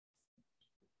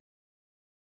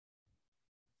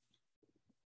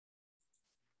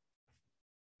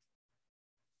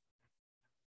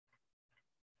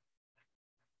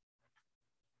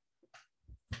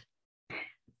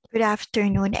Good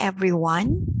afternoon,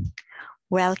 everyone.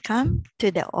 Welcome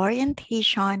to the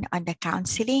orientation on the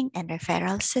counseling and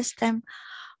referral system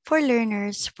for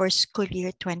learners for school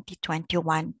year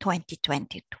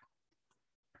 2021-2022.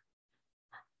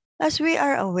 As we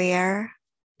are aware,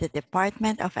 the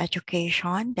Department of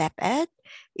Education, DepEd,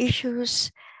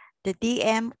 issues the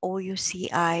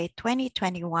DMOUCI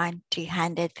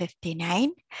 2021-359,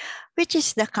 which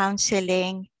is the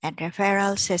counseling and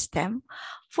referral system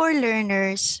for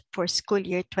learners for school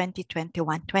year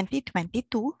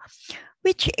 2021-2022,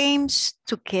 which aims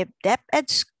to give DepEd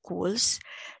schools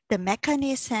the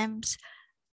mechanisms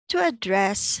to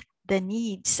address the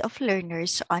needs of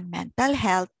learners on mental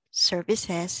health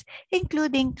services,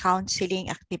 including counseling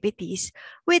activities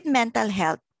with mental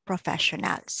health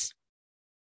professionals.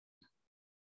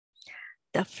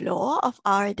 The flow of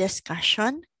our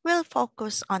discussion will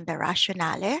focus on the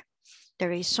rationale, the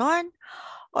reason,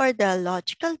 or the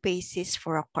logical basis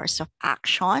for a course of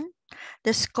action,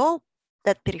 the scope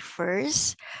that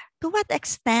refers to what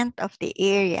extent of the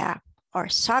area or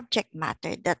subject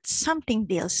matter that something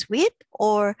deals with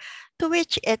or to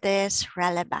which it is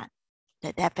relevant,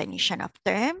 the definition of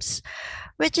terms,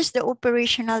 which is the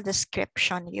operational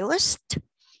description used,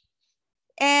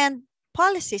 and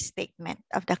policy statement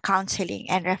of the counseling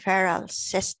and referral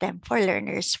system for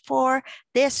learners for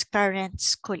this current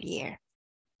school year.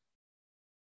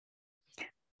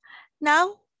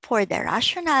 Now, for the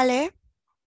rationale,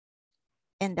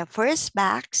 in the first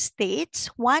box states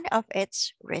one of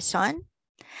its reasons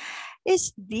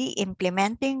is the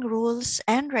implementing rules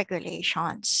and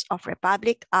regulations of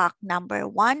Republic Act number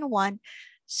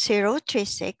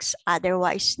 11036,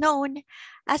 otherwise known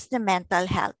as the Mental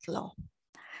Health Law.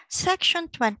 Section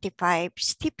 25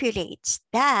 stipulates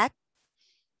that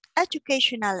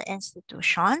educational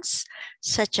institutions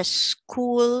such as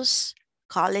schools,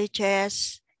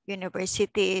 colleges,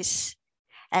 universities,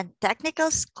 and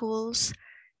technical schools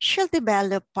shall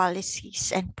develop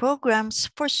policies and programs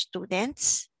for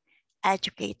students,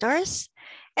 educators,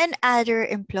 and other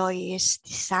employees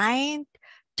designed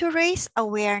to raise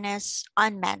awareness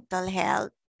on mental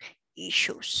health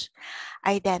issues,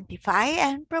 identify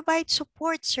and provide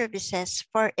support services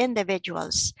for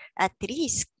individuals at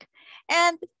risk,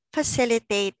 and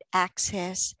facilitate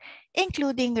access,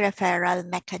 including referral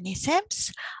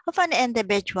mechanisms of an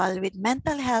individual with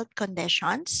mental health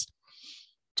conditions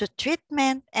to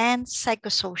treatment and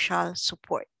psychosocial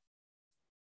support.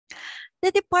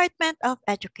 The Department of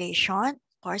Education,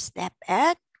 of course,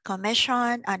 DepEd,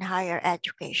 Commission on Higher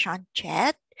Education,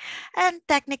 CHED, and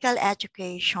Technical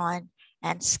Education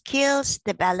and Skills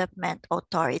Development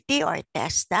Authority, or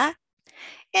TESDA,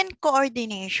 in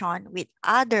coordination with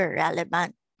other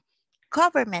relevant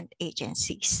government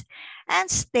agencies and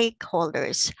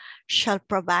stakeholders, shall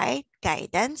provide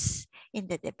guidance in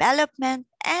the development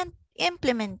and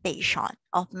implementation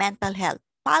of mental health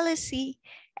policy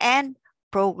and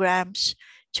programs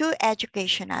to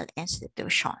educational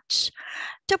institutions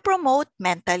to promote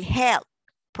mental health,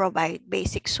 provide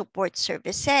basic support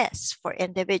services for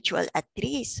individuals at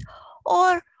risk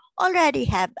or already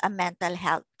have a mental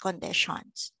health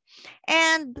conditions,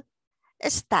 and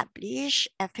establish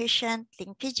efficient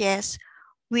linkages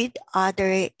with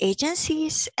other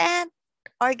agencies and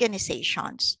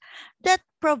organizations that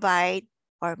provide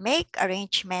or make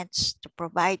arrangements to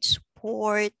provide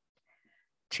support,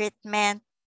 treatment,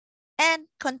 and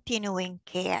continuing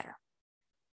care.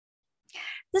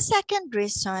 The second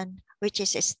reason, which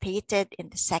is stated in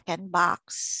the second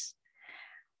box,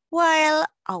 while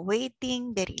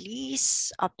awaiting the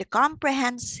release of the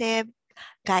comprehensive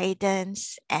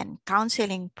guidance and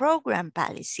counseling program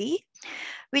policy,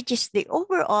 which is the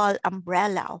overall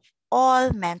umbrella of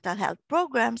all mental health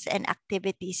programs and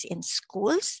activities in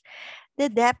schools, the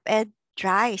DepEd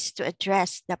tries to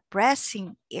address the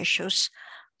pressing issues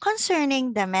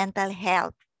concerning the mental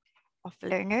health of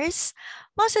learners,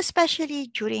 most especially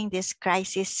during this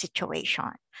crisis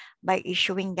situation, by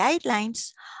issuing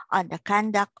guidelines on the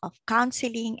conduct of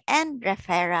counseling and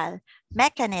referral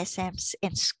mechanisms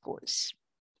in schools.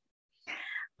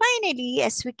 Finally,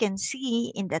 as we can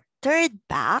see in the third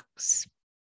box,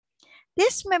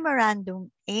 this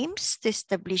memorandum aims to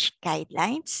establish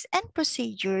guidelines and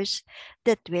procedures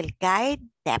that will guide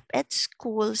DepEd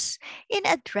schools in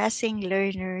addressing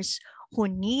learners who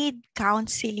need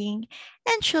counseling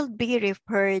and should be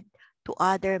referred to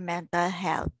other mental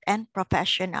health and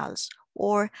professionals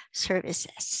or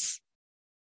services.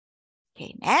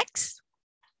 Okay, next.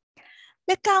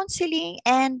 The counseling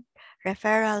and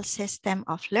referral system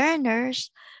of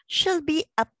learners shall be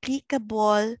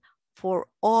applicable for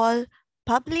all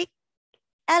public,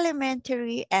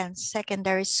 elementary, and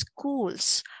secondary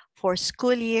schools for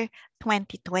school year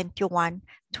 2021-2022.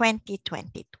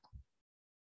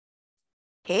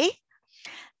 Okay,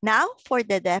 now for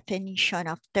the definition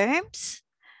of terms.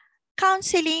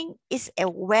 Counseling is a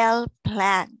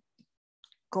well-planned,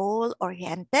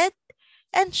 goal-oriented,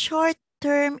 and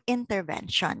short-term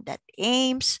intervention that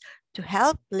aims to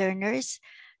help learners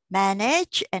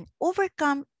manage and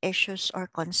overcome issues or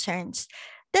concerns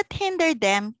that hinder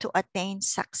them to attain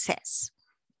success.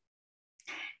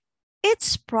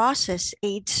 Its process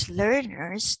aids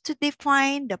learners to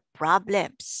define the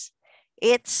problems,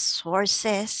 its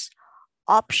sources,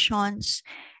 options,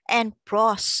 and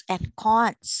pros and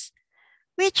cons,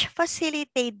 which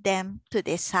facilitate them to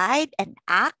decide and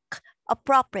act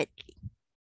appropriately.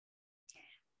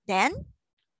 Then,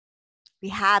 we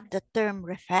have the term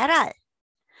referral.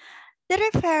 The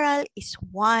referral is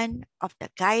one of the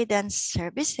guidance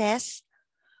services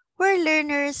where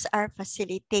learners are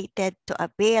facilitated to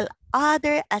avail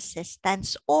other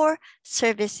assistance or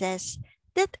services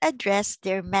that address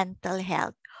their mental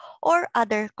health or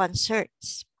other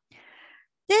concerns.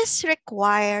 This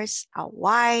requires a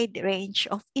wide range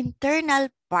of internal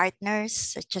partners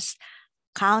such as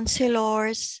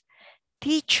counselors,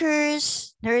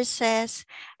 teachers, nurses,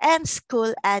 and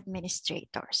school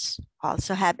administrators.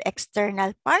 Also have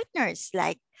external partners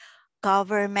like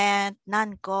government,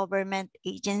 non-government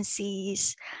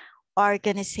agencies,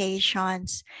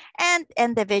 organizations, and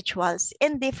individuals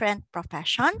in different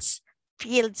professions,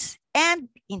 fields, and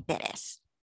interests.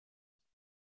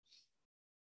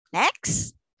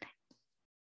 Next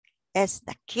is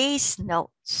the case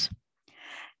notes.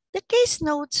 The case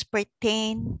notes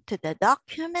pertain to the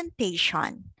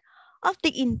documentation of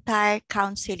the entire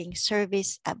counseling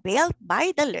service availed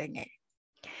by the learner.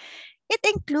 It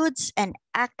includes an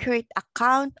accurate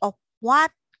account of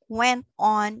what went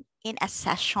on in a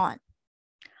session.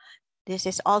 This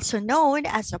is also known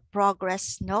as a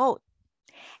progress note,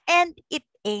 and it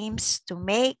aims to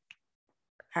make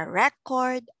a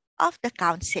record of the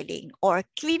counseling or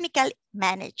clinical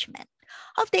management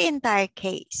of the entire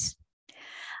case.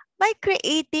 By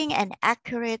creating an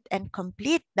accurate and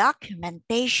complete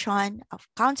documentation of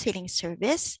counseling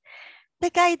service, the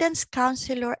guidance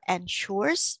counselor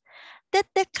ensures that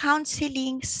the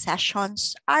counseling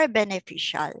sessions are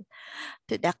beneficial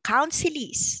to the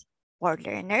counselees or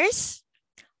learners,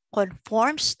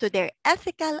 conforms to their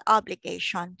ethical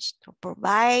obligations to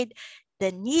provide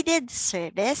the needed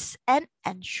service, and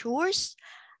ensures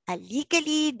a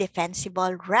legally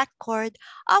defensible record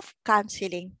of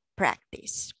counseling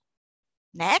practice.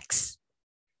 Next.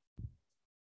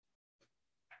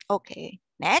 Okay,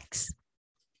 next.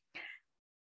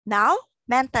 Now,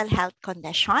 mental health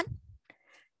condition.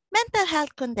 Mental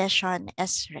health condition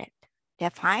is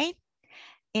defined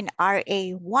in RA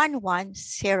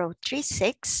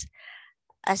 11036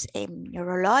 as a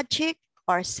neurologic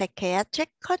or psychiatric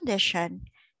condition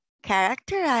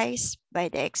characterized by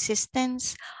the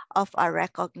existence of a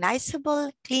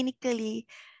recognizable clinically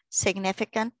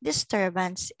significant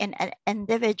disturbance in an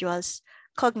individual's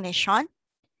cognition,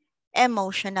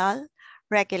 emotional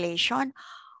regulation,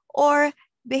 or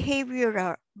behavior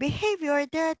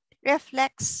that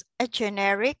reflects a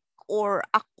generic or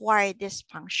acquired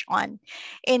dysfunction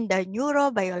in the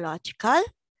neurobiological,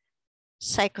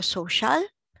 psychosocial,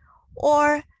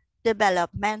 or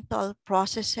developmental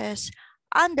processes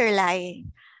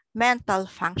underlying mental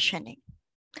functioning.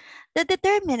 The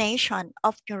determination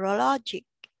of neurologic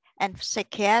and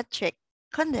psychiatric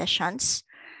conditions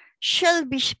shall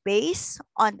be based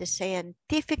on the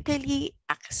scientifically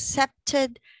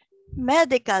accepted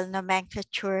medical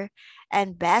nomenclature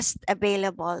and best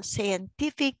available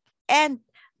scientific and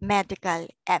medical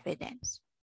evidence.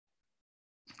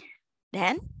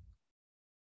 Then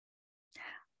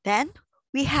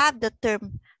we have the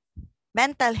term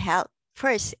mental health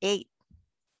first aid.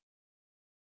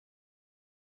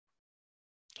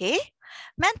 Okay,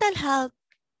 mental health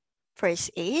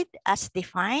first aid as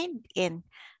defined in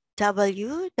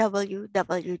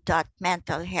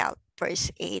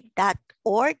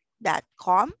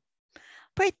www.mentalhealthfirstaid.org.com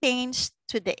pertains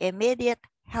to the immediate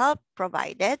help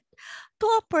provided to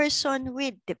a person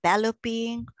with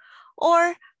developing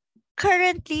or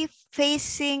currently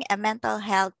facing a mental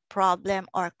health problem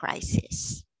or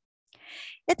crisis.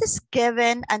 It is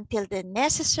given until the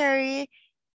necessary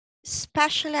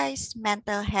specialized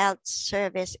mental health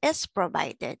service is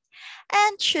provided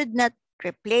and should not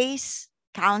replace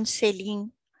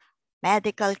counseling,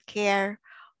 medical care,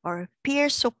 or peer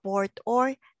support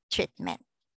or treatment.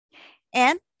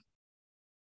 And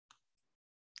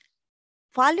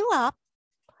follow-up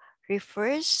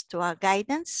refers to a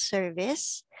guidance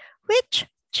service which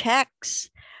checks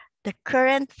the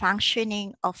current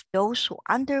functioning of those who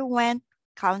underwent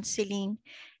counseling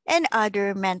and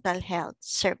other mental health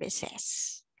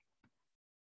services.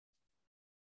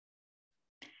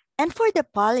 And for the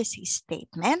policy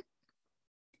statement,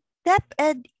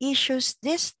 DepEd issues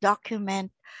this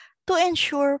document to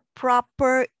ensure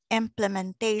proper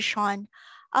implementation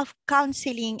of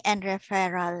counseling and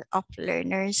referral of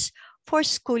learners for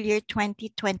school year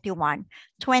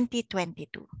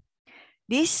 2021-2022.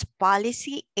 This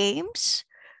policy aims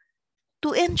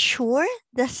to ensure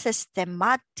the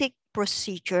systematic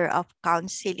procedure of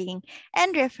counseling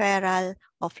and referral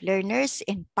of learners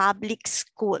in public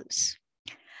schools,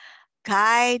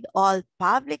 guide all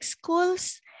public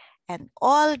schools and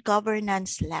all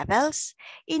governance levels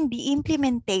in the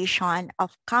implementation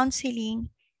of counseling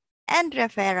and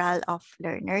referral of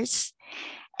learners,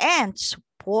 and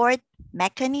support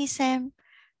mechanisms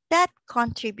that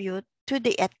contribute to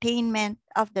the attainment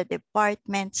of the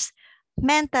department's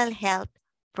mental health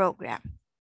program.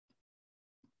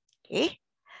 Okay,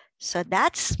 so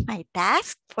that's my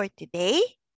task for today.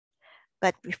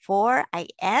 But before I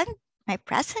end my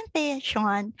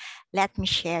presentation, let me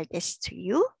share this to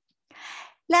you.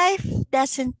 Life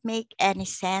doesn't make any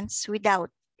sense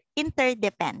without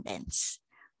interdependence.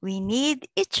 We need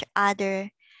each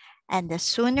other, and the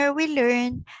sooner we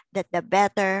learn that, the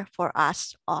better for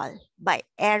us all, by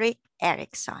Erik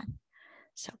Erikson.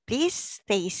 So please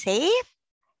stay safe,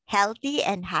 healthy,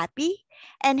 and happy,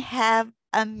 and have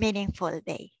a meaningful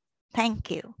day. Thank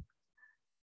you.